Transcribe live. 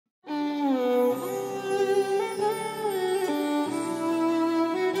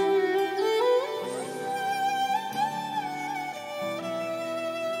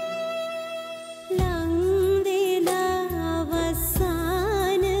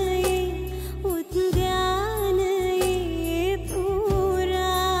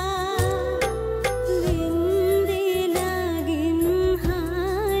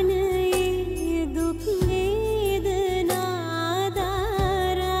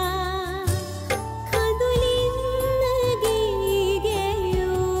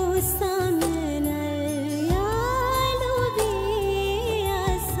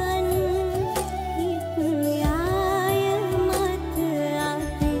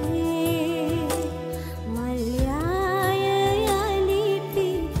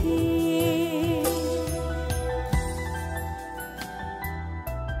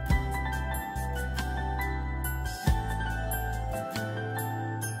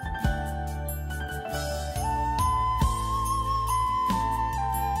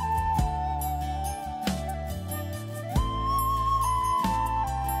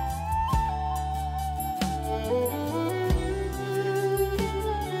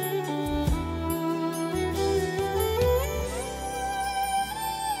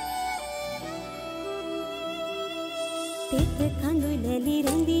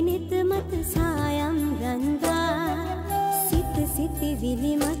මත සායම් රන්දා සිත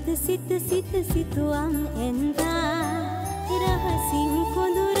සිතිවිලි මත සිත සිත සිතුවම් එන්දා රහසින්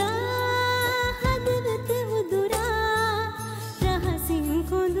කොඳුරා හදවත උදුරා රහසින්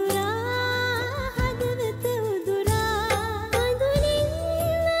කොඳුරා හදවත උදුරා අඳුරින්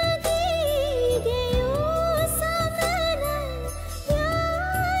නදී ගෙයූ සමන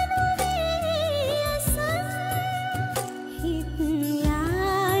යානුවේ අසන් හිත්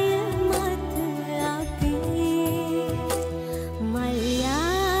යාය මත අපේ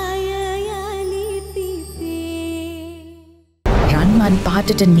මල්යාය යලි පිපේ රන්වන්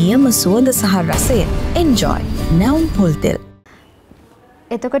පාටට නියම සුවඳ සහ රසය එන්ජොයි නැවුම් පොල් තෙල්.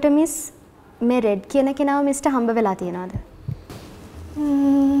 එතකොට මිස් මේ රෙඩ් කියන කෙනාව මිස්ට හම්බ වෙලා තියනවද?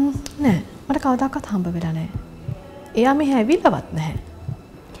 නෑ මට කවදාකවත් හම්බ වෙලා නෑ. එයා මෙහෙ ඇවිල්ලවත් නැහැ.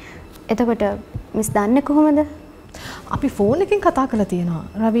 එතකොට මිස් දන්නේ කොහොමද? අපි ෆෝන් එකෙන් කතා කරලා තියෙනවා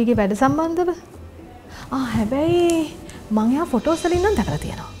රවිගේ වැඩ සම්බන්ධව. හැබැයි මං එයා ෆොටෝස් වලින් නම් දැකලා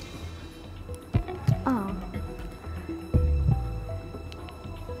තියෙනවා.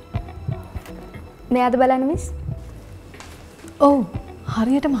 මෙයාද බලන්න මිස්? ඔව්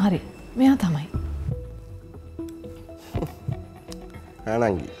හරියටම හරි. මෙයා තමයි.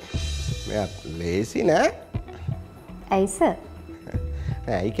 ආනංගි. මෙයා ලේසි නෑ. ඇයි සර්?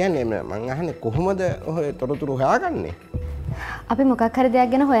 ඒ කියන්නේ මං අහන්නේ කොහොමද ඔය තොරතුරු හොයාගන්නේ? අපි මොකක් හරි දෙයක්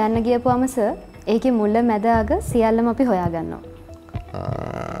ගැන හොයන්න ගියපුවම සර් ඒකේ මුල මැද අග සියල්ලම අපි හොයාගන්නවා.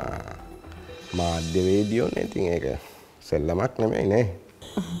 මාධ්‍යවේදියෝනේ ඉතින් ඒක සෙල්ලමක් නෙමෙයි නේ.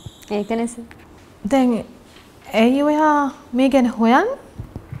 ඒකනේ සර්. දැන් ඇයි ඔයා මේ ගැන හොයන්නේ?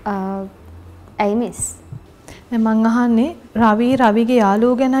 ඇයි මිස්? දැන් මං අහන්නේ රවිගේ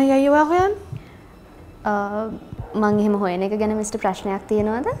යාළුවෝ ගැනයි ඇයි ඔයා හොයන්නේ? මං එහෙම හොයන එක ගැන මිස්ට ප්‍රශ්නයක්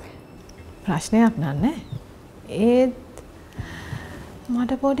තියෙනවද? ප්‍රශ්නයක් නෑ. ඒත්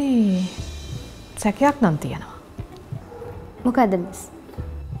මට පොඩි සැකයක් නම් තියෙනවා. මොකද්ද මිස්?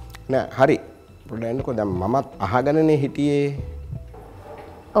 නෑ හරි. පොඩ්ඩක් දැන් මමත් අහගෙනනේ හිටියේ.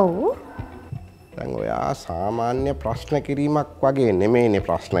 ඔව්. දැන් ඔයා සාමාන්‍ය ප්‍රශ්න කිරීමක් වගේ නෙමෙයිනේ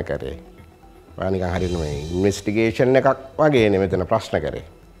ප්‍රශ්න කරේ. ඔයා නිකන් හරියට මේ ඉන්වෙස්ටිගේෂන් එකක් වගේනේ මෙතන ප්‍රශ්න කරේ.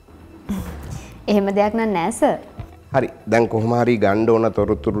 එහෙම දෙයක් නෑ සර්. හරි. දැන් කොහොම හරි ගන්න ඕන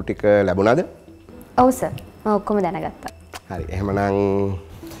තොරතුරු ටික ලැබුණාද? ඔව් සර්. මම ඔක්කොම දැනගත්තා. හරි. එහෙමනම්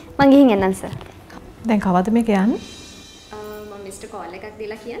මං ගිහින් එන්නම් සර්. දැන් කවද මේක යන්නේ? මම මිස්ටර් කෝල් එකක්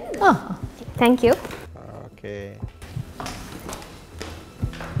දීලා කියන්නද? thank you. Okay.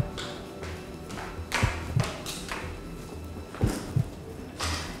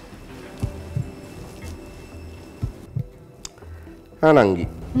 ආනංගි.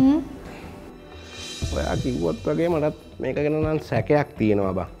 ඔයා කිව්වොත් වගේ මටත් මේක ගැන නම් සැකයක්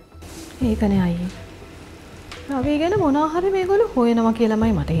තියෙනවා බං. ඒකනේ අයියේ. රවි ගැන මොනවා හරි මේගොල්ලෝ හොයනවා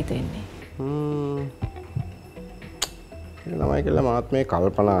කියලාමයි මට හිතෙන්නේ. ළමයි කියලා මාත් මේ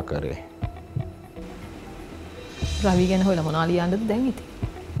කල්පනා කරේ. රවි ගැන හොයලා මොනවා ලියන්නද දැන් ඉතින්?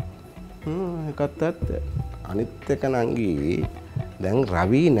 ඒකත් ඇත්ත. අනිත් එක නංගි දැන්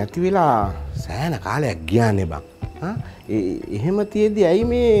රවි නැති වෙලා සෑහෙන කාලයක් ගියානේ බං. එහෙම තියෙද්දි ඇයි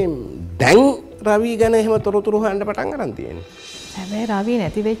මේ දැන් රවි ගැන එහෙම තොරතුරු හොයන්න පටන් ගන්න තියෙන්නේ? හැබැයි රවි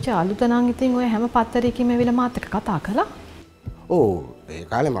නැති වෙච්ච අලුත නම් ඉතින් ඔය හැම පත්තරයකින්ම ඇවිල්ලා මාත් එක්ක කතා කළා. ඔව් ඒ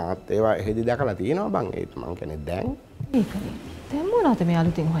කාලේ මාත් ඒවා එහෙදි දැකලා තියෙනවා බං. ඒත් මං කියන්නේ දැන් ඒකනේ. දැන් මොනවද මේ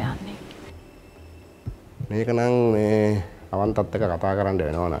අලුතින් හොයන්නේ? මේක නම් මේ අවන්තත් එක්ක කතා කරන්න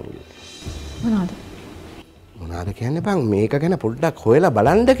වෙනවා නංගි. මොනවද? මොනවද කියන්නේ බං මේක ගැන පොඩ්ඩක් හොයලා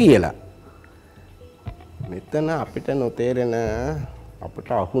බලන්න කියලා. මෙතන අපිට නොතේරෙන අපිට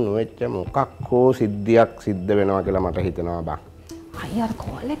අහු නොවෙච්ච මොකක් හෝ සිද්ධියක් සිද්ධ වෙනවා කියලා මට හිතෙනවා බං. අයියා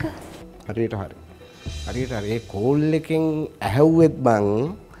කෝල් එක හරියට හරි. ඒ කෝල් එකෙන් ඇහුවෙත් බං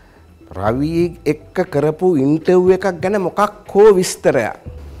රවි එක්ක කරපු ඉන්ටර්විව් එකක් ගැන මොකක් හෝ විස්තරයක්.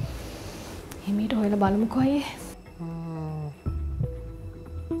 හිමීට හොයලා බලමුකෝ අයියේ.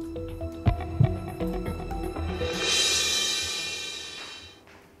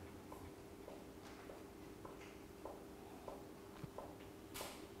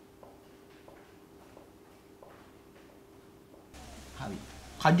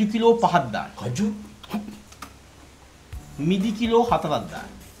 කජු කිලෝ 5ක් දාන්න. කජු මිදි කිලෝ 4ක් දාන්න.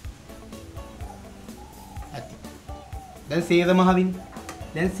 ඇති. දැන් සේරම හවින්.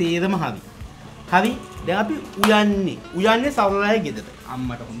 හරි. දැන් අපි උයන්නේ සවරලයි ගෙදර.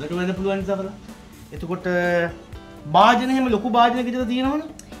 අම්මට හොඳට වෙන්න පුළුවන් සවරල. එතකොට භාජන එහෙම ලොකු භාජන ගෙදර තියෙනවනේ.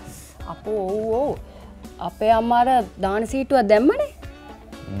 අපෝ ඔව්. අපේ අම්මා අර දාන සීට්ටුවක් දැම්මනේ.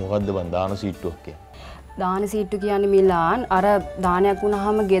 මොකද්ද බං දාන සීට්ටුවක් කියන්නේ? දාන සීට්ටු කියන්නේ මිලාන් අර දානයක්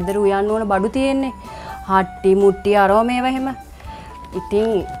වුණාම ගෙදර උයන්න ඕන බඩු තියෙන්නේ. හට්ටි මුට්ටි අරව මේවා එහෙම. ඉතින්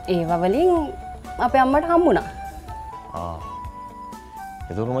ඒව වලින් අපේ අම්මට හම්බුණා.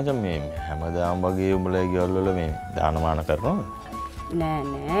 එතකොට මචං මේ හැමදාම වගේ උඹලා ගෙවල් වල මේ දානමාන කරනවද?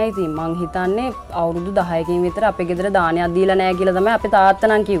 නෑ ඉතින් මං හිතන්නේ අවුරුදු 10කින් විතර අපේ ගෙදර දානයක් දීලා නෑ කියලා තමයි අපේ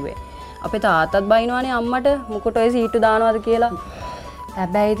තාත්තා නම් කිව්වේ. අපේ තාත්තත් බයිනවනේ අම්මට මොකට ඔය සීට්ටු දානවද කියලා.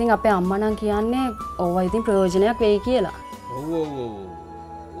 හැබැයි ඉතින් අපේ අම්මා නම් කියන්නේ ඕවා ඉතින් ප්‍රයෝජනයක් වෙයි කියලා. ඔව්.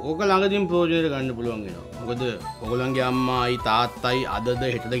 ඕක ළඟදීම ප්‍රයෝජනෙට ගන්න පුළුවන් වෙනවා. මොකද ඔයගොල්ලන්ගේ අම්මායි තාත්තයි අදද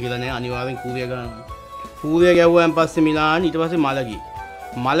හෙටද කියලා නෑ අනිවාර්යෙන් කූරිය ගන්නවා. කූරිය ගැව්වන් පස්සේ මිලාන් ඊට පස්සේ මලගී.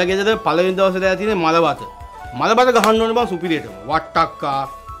 මල ගෙදර පළවෙනි දවසේ දැන් තියෙන්නේ මලබත. මලබත ගහන්න ඕනේ බං සුපිරියටම. වට්ටක්කා,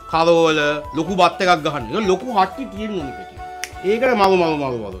 කරෝල, ලොකු බත් එකක් ගහන්න. ඒක ලොකු හට්ටි තියෙන්න ඕනේ පිටි. ඒකට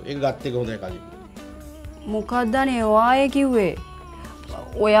මරු. ඒක ගත්ත එක හොඳයි කලින්. මොකක්ද අනේ ඔයායේ කිව්වේ?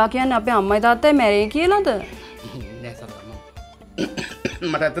 ඔයා කියන්නේ අපේ අම්මයි තාත්තයි මැරෙයි කියලාද? නෑ සරලම.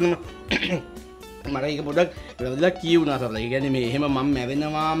 මට ඇත්තටම මට ඒක පොඩ්ඩක් වැරදිලා කියුණා සරලා. ඒ කියන්නේ මේ එහෙම මම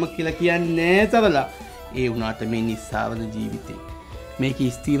මැවෙනවාම කියලා කියන්නේ නෑ සරලා. ඒ වුණාට මේ නිස්සාරණ ජීවිතේ මේක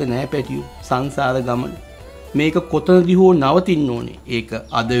ස්ථීර නෑ පැටියෝ. සංසාර ගමන. මේක කොතනදී හෝ නවතින්න ඕනේ. ඒක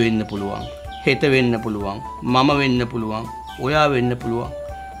අද වෙන්න පුළුවන්. හෙට වෙන්න පුළුවන්. මම වෙන්න පුළුවන්. ඔයා වෙන්න පුළුවන්.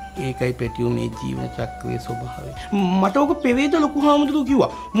 ඒකයි පැටියෝ මේ ජීවන චක්‍රයේ ස්වභාවය. මට ඔක පෙරේද ලොකු හාමුදුරුවෝ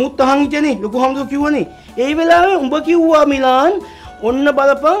කිව්වා. මුත් අහන් හිටියනේ ලොකු හාමුදුරුවෝ කිව්වනේ. ඒ වෙලාවේ උඹ කිව්වා මිලාන් ඔන්න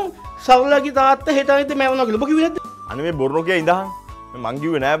බලපන් සරලගේ තාත්තා හෙට අනිත් මැවනවා කියලා. ඔබ කිව්වේ නැද්ද? අනේ මේ බොරු නොකිය ඉඳහන්. මං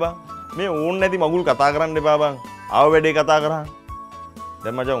කිව්වේ නෑ බං. මේ ඕන් නැති මගුල් කතා කරන්න එපා බං. ආව වැඩේ කතා කරා.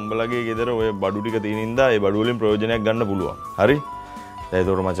 දැන් මචං උඹලගේ ගෙදර ඔය බඩු ටික තියෙන ඉඳා ඒ බඩු වලින් ප්‍රයෝජනයක් ගන්න පුළුවන්. හරි? දැන්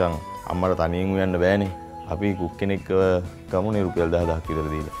ඒතකොට මචං අම්මට තනියෙන් උයන්න බෑනේ. අපි කුක් කෙනෙක් ගමුනේ රුපියල් 10000ක් විතර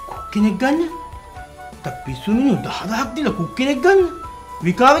දීලා. කුක් කෙනෙක් ගන්න? තා පිසුනේ 10000ක් දීලා කුක් කෙනෙක් ගන්න?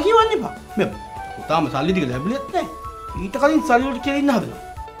 විකාර කියවන්න එපා. මේ තාම සල්ලි ටික ලැබුණෙත් නැහැ. ඊට කලින් සල්ලි වලට කියලා ඉන්න හදනවා.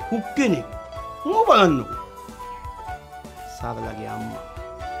 කුක් කෙනෙක්. මොකෝ බලන්නකෝ. සාදලාගේ අම්මා.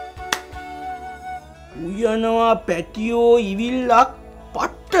 උයනවා පැටියෝ ඉවිල්ලක්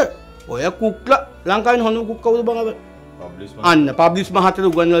පට්ට. ඔය කුක්ලා ලංකාවේ හොඳම කුක් කවුද බං අපේ? අන්න පබ්ලිස් මහත්තයට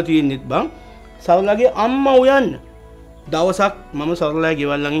උගන්වලා තියෙන්නෙත් බං. සරලගේ අම්මා උයන්න. දවසක් මම සරලගේ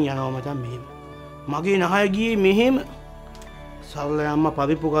ගෙවල් ළඟින් යනවා මචං මෙහෙම. මගේ නහය ගියේ මෙහෙම. සරලගේ අම්මා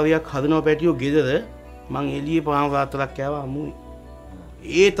පරිප්පු කවියක් හදනවා පැටියෝ ගෙදර. මං එළියේ පාන් රාත්‍රයක් කෑවා අමුයි.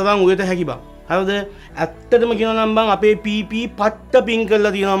 ඒ තරම් උයත හැකි බං. හරිද? ඇත්තටම කියනවා නම් බං අපේ පීපී පට්ට පින්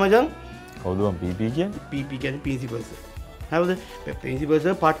කරලා තියෙනවා මචං. කවුද බං පීපී කියන්නේ? පීපී කියන්නේ ප්‍රින්සිපල් සර්. හරිද? ප්‍රින්සිපල්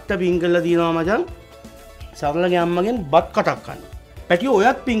සර් පට්ට පින් කරලා තියෙනවා මචං. සරලගේ අම්මගෙන් බත් කටක් කන්න. පැටියෝ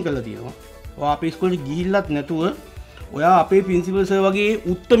ඔයත් පින් කරලා තියෙනවා. ඔයා අපේ ඉස්කෝලේ ගිහිල්ලත් නැතුව ඔයා අපේ ප්‍රින්සිපල් සර් වගේ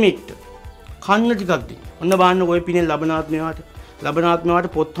උත්තමෙක්ට කන්න ටිකක් දෙන්න. ඔන්න බලන්න ඔය පිනේ ලබනාත්මයට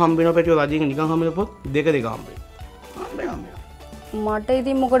පොත් හම්බ වෙනවා පැටියෝ රජයෙන් නිකන් හම්බ වෙන පොත් දෙක හම්බ වෙනවා. මට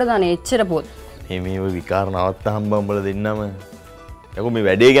ඉතින් මොකටද අනේ එච්චර පොත්? මේ ඔය විකාර නවත්තහම් බං උඹලා දෙන්නම. යකෝ මේ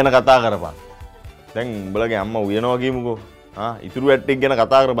වැඩේ ගැන කතා කරපන්. දැන් උඹලගේ අම්මා උයනවා කියමුකෝ. ඉතුරු ඇට්ටෙක් ගැන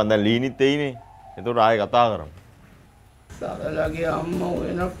කතා කරපන්. දැන් ලීනිත් එයිනේ. එතකොට ආයෙ කතා කරමු. සරලගේ අම්මා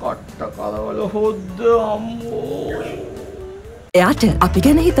වෙන කට්ට කලවල හොද්ද අම්මෝ. එයාට අපි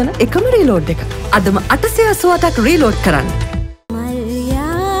ගැන හිතන එකම රීලෝඩ් එක. අදම 888ක් රීලෝඩ් කරන්න.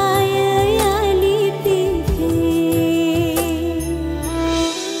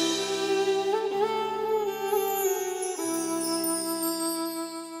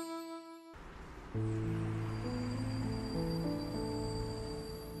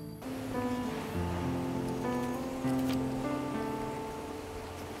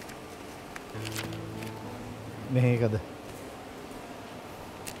 මේකද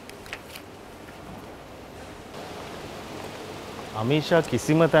අමීෂා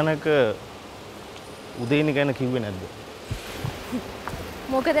කිසිම තැනක උදේනි ගැන කිව්වේ නැද්ද?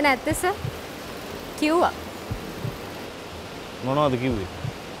 මොකද නැත්තේ සර්? කිව්වා. මොනවද කිව්වේ?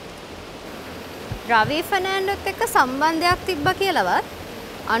 රවී ෆර්නෑන්ඩෝත් එක්ක සම්බන්ධයක් තිබ්බා කියලාවත්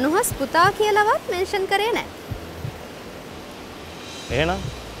අනුහස් පුතා කියලාවත් මෙන්ෂන් කරේ නැහැ. එහෙනම්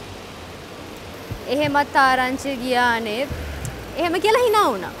එහෙමත් ආරංචි ගියානේ. එහෙම කියලා hina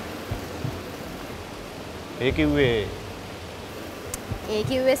වුණා. ඒ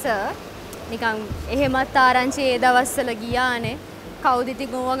කිව්වේ සර් නිකන් එහෙමත් ආරංචි ඒ දවස්වල ගියානේ. කවුද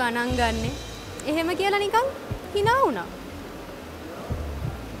ඉතින් ඕව ගණන් ගන්නෙ? එහෙම කියලා නිකන් hina වුණා.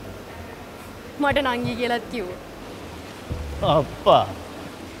 මට නංගි කියලාත් කිව්වා. අප්පා.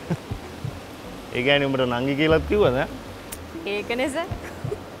 ඒ කියන්නේ උඹට නංගි කියලාත් කිව්වද? ඒකනේ සර්.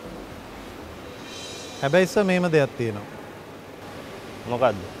 හැබැයි සර් මේම දෙයක් තියෙනවා.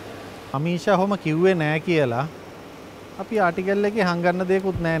 මොකද්ද? අමීෂා හොම කිව්වේ නෑ කියලා අපි ආටිකල් එකේ හංගන්න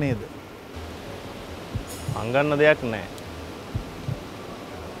දෙයක්වත් නෑ නේද? හංගන්න දෙයක් නෑ.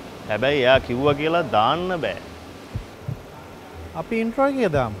 හැබැයි එයා කිව්වා කියලා දාන්න බෑ. අපි ඉන්ට්‍රෝ එකේ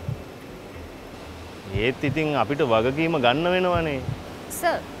දාමු. ඒත් ඉතින් අපිට වගකීම ගන්න වෙනවනේ.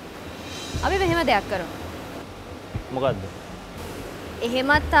 සර් අපි මෙහෙම දෙයක් කරමු. මොකද්ද?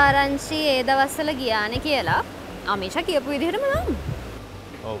 එහෙමත් ආරංචි ඒ දවස්වල ගියානේ කියලා අමීෂා කියපු විදිහටම දාමු.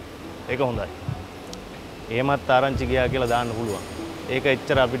 ඔව් ඒක හොඳයි. එහෙමත් ආරංචි ගියා කියලා දාන්න පුළුවන්. ඒක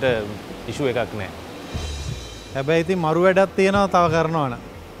එච්චර අපිට ඉෂුව එකක් නෑ. හැබැයි ඉතින් මරු වැඩක් තියෙනවා තව කරනවා නම්.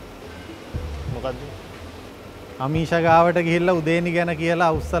 මොකද්ද? අමීෂා ගාවට ගිහිල්ලා උදේනි ගැන කියලා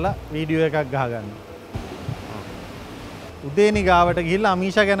අවුස්සලා වීඩියෝ එකක් ගහගන්නවා. උදේනි ගාවට ගිහිල්ලා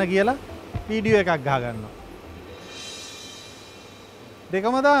අමීෂා ගැන කියලා වීඩියෝ එකක් ගහගන්නවා.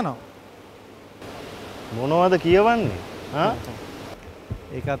 දෙකම දානවා. මොනවද කියවන්නේ? හා?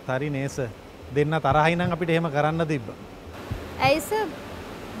 ඒකත් හරි නේස. දෙන්න තරහයි නම් අපිට එහෙම කරන්න තිබ්බා. ඇයි සර්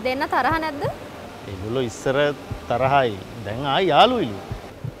දෙන්න තරහ නැද්ද? ඒගොල්ලෝ ඉස්සර තරහයි. දැන් ආයි යාළුයිලු.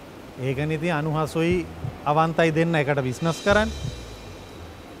 ඒකනේ ඉතින් අනුහසොයි අවන්තයි දෙන්න එකට බිස්නස් කරන්නේ.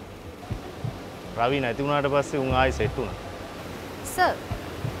 රවි නැති වුණාට පස්සේ උන් ආයි සෙට් වුණා. සර්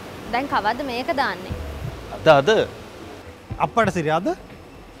දැන් කවද්ද මේක දාන්නේ? අද අප්පට සිරි අද?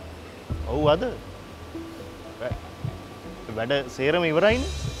 ඔව් අද. වැඩ සේරම ඉවරයිනේ.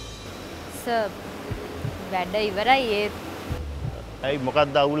 සර් වැඩ ඉවරයි ඒත් ඇයි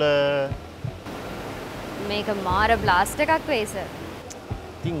මොකක්ද අවුල? මේක මාර බ්ලාස්ට් එකක් වෙයි සර්.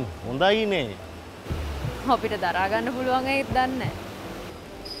 ඉතින් හොඳයිනේ. අපිට දරා ගන්න පුළුවන් ඒත් දන්නේ නැහැ.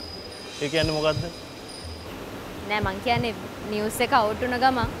 ඒ කියන්නේ මොකද්ද? නෑ මං කියන්නේ නිවුස් එක අවුට් වුණ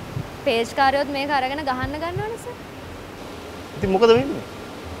ගමන් පේජ් කාරයොත් මේක අරගෙන ගහන්න ගන්නවනේ සර්. ඉතින් මොකද වෙන්නේ?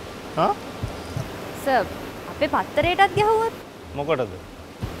 හා? සර් අපේ පත්තරේටත් ගහුවොත් මොකටද?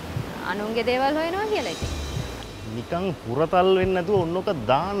 අනුන්ගේ දේවල් හොයනවා කියලා ඉතින්. නිකන් පුරතල් වෙන්නේ නැතුව ඔන්නක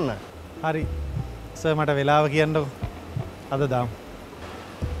දාන්න. හරි. සර් මට වෙලාව කියන්නකෝ. අද දාමු.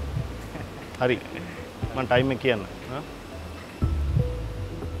 හරි. මම ටයිම් එක කියන්න. හා?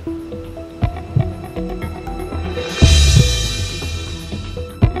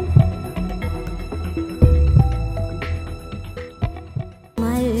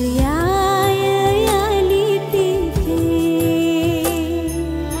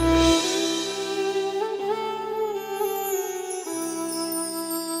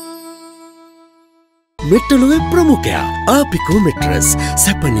 මෙට්ටලුවේ ප්‍රමුඛයා ආපිකෝ මෙට්‍රස්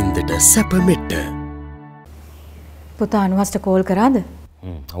සැපනින්දට සැප මෙට්ට. පුතා අනුහස්ට කෝල් කරාද?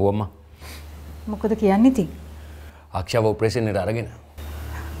 ඔව් අම්මා. මොකද කියන්නේ ඉතින්? අක්ෂාව ඔපරේෂන් එකට අරගෙන.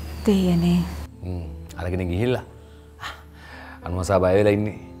 තේයනේ. අරගෙන ගිහිල්ලා. අනුහසා බය වෙලා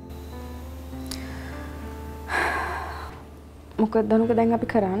ඉන්නේ. මොකද දනුක දැන්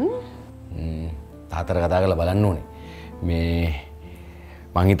අපි කරන්නේ? තාත්තට කතා කරලා බලන්න ඕනේ. මේ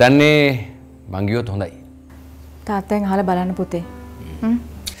මං හිතන්නේ මං ගියොත් හොඳයි. තාත්තෙන් අහලා බලන්න පුතේ.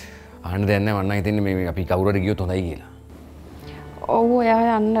 ආන්න දෙයක් නැහැ මං හිතන්නේ මේ අපි කවුරුහරි ගියොත් හොඳයි කියලා. ඔව්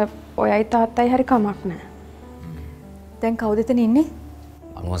ඔයා යන්න. ඔයයි තාත්තයි හරි කමක් නැහැ. දැන් කවුද එතන ඉන්නේ?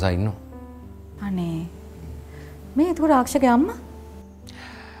 අනුහසා ඉන්නවා. අනේ. මේ ඒක රාක්ෂගේ අම්මා?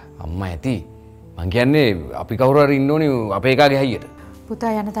 අම්මා ඇති. මං කියන්නේ අපි කවුරු හරි ඉන්න ඕනේ අපේ එකාගේ හයියට.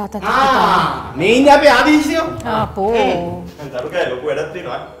 පුතා යන තාත්තත් එක්ක. මේ ඉන්නේ අපේ ආදීසියෝ. ආපෝ. දරුකා ලොකු වැඩක්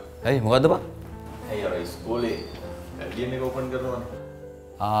තියෙනවා. ඇයි මොකද්ද බා? ඇයි අර ඉස්කෝලේ ඩීඑන් එක ඕපන් කරනවනේ.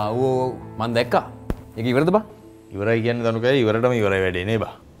 ඔව් මං දැක්කා. ඒක ඉවරද බා? ඉවරයි කියන්නේ දනුකා ඉවරටම ඉවරයි වැඩේ නේ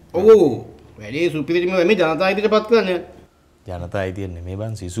බා. ඔව්. වැඩේ සුපිරිම මේ ජනතා අයිතියටපත් කරන්නේ. ජනතා අයිතිය නෙමෙයි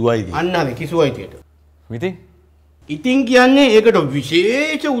බං සිසු අයිතිය. අන්න හරි කිසු අයිතියට. ඉතින් ඉතින් කියන්නේ ඒකට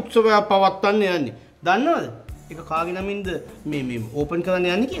විශේෂ උත්සවයක් පවත්වන්න යන්නේ. දන්නවද? ඒක කාගේ නමින්ද මේ ඕපන් කරන්න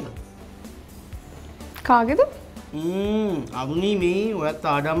යන්නේ කියලා? කාගේද? අරුණි මේ ඔයත්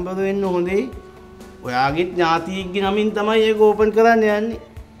ආඩම්බර වෙන්න හොඳේ. ඔයාගේ ඥාතියෙක්ගේ නමින් තමයි ඒක ඕපන් කරන්න යන්නේ.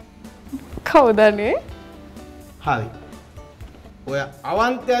 කවුදනේ? හරි. ඔය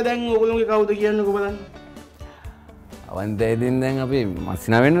අවන්තයා දැන් ඔයගොල්ලෝගේ කවුද කියන්නකෝ බලන්න. අවන්තයා දැන් අපි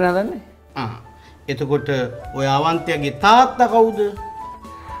මස්සිනා වෙන්න නදන්නේ. එතකොට ඔය අවන්තයාගේ තාත්තා කවුද?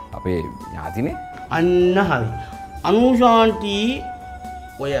 අපේ ඥාතිනේ. අන්න හරි. අනුෂාන්ටි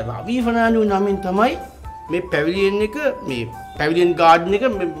ඔය රවි ෆර්නෑන්ඩෝ නමින් තමයි මේ පැවිලියන් එක මේ පැවිලියන් ගාඩන් එක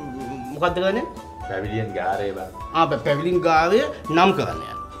මොකක්ද කරන්නේ? පැවිලියන් ගාරේ බං. පැවිලියන් ගාරය නම් කරන්න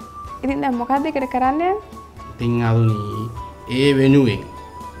යනවා. ඉතින් දැන් මොකද්ද ඒකට කරන්න යන්නේ? ඉතින් අරුණි ඒ වෙනුවෙන්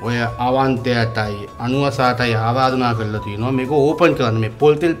ඔය අවන්තයටයි අනුවසාටයි ආරාධනා කරලා තියෙනවා මේක ඕපන් කරන්න මේ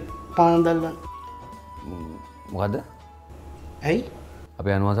පොල් තෙල් පාන දැල්ලන්න. මොකද්ද? ඇයි?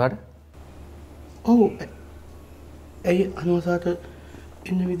 අපේ අනුවසාට? ඔව්. ඇයි අනුවසාට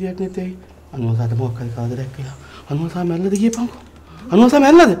ඉන්න විදියක් නැතේ? අනුවසාට මොකක් හරි කාදරයක් කියලා. අනුවසා මැල්ලද ගියපන්කෝ. අනුවසා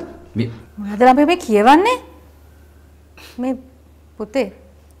මැල්ලද? මොනවද අපි මේ කියවන්නේ? මේ පුතේ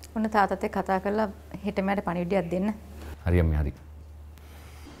ඔන්න තාත්තත් එක්ක කතා කරලා හෙට මට පණිවිඩයක් දෙන්න. හරි අම්මේ හරි.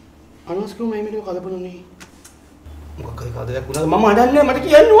 අනවශ්‍යව මේ මිනිහ කලබලුනේ. මොකක් හරි කාදයක් වුණාද මම අඬන්නේ මට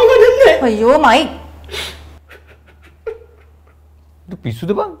කියන්න ඕන නෑ. අයියෝ මයි.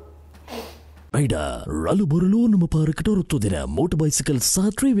 පිස්සුද බං? ප්‍රයිඩා රළු බොරළු ඕනම පාරකට ඔරොත්තු දෙන මෝටර් බයිසිකල් සහ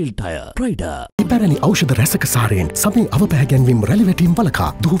ට්‍රේවිල් ටයර්. ප්‍රයිඩා ඉපැරණි ඖෂධ රැසක සාරයෙන් සමේ අවපෑගැන්වීම් රැලිවැටීම්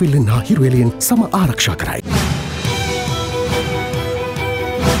වළකා දුහුවිල්ලෙන් හා හිරුවෙලියෙන් සම ආරක්ෂා කරයි.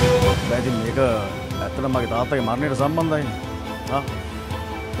 ඉතින් මේක ඇත්තටම මගේ තාත්තගේ මරණයට සම්බන්ධයිනේ. හා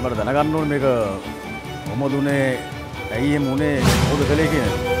මට දැනගන්න ඕනේ මේක කොහොමද උනේ ඇයි එහෙම උනේ මොකද කළේ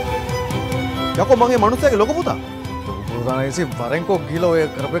කියන්නේ. යකෝ මගේ මනුස්සයාගේ ලොකු පුතා. ලොකු පුතා ඉතින් වරෙන්කෝ ගිහලා ඔය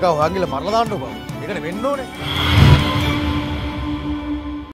කරපු එක හොයන් ගිහලා මරලා දාන්න ඕක. ඒකනේ වෙන්න ඕනේ.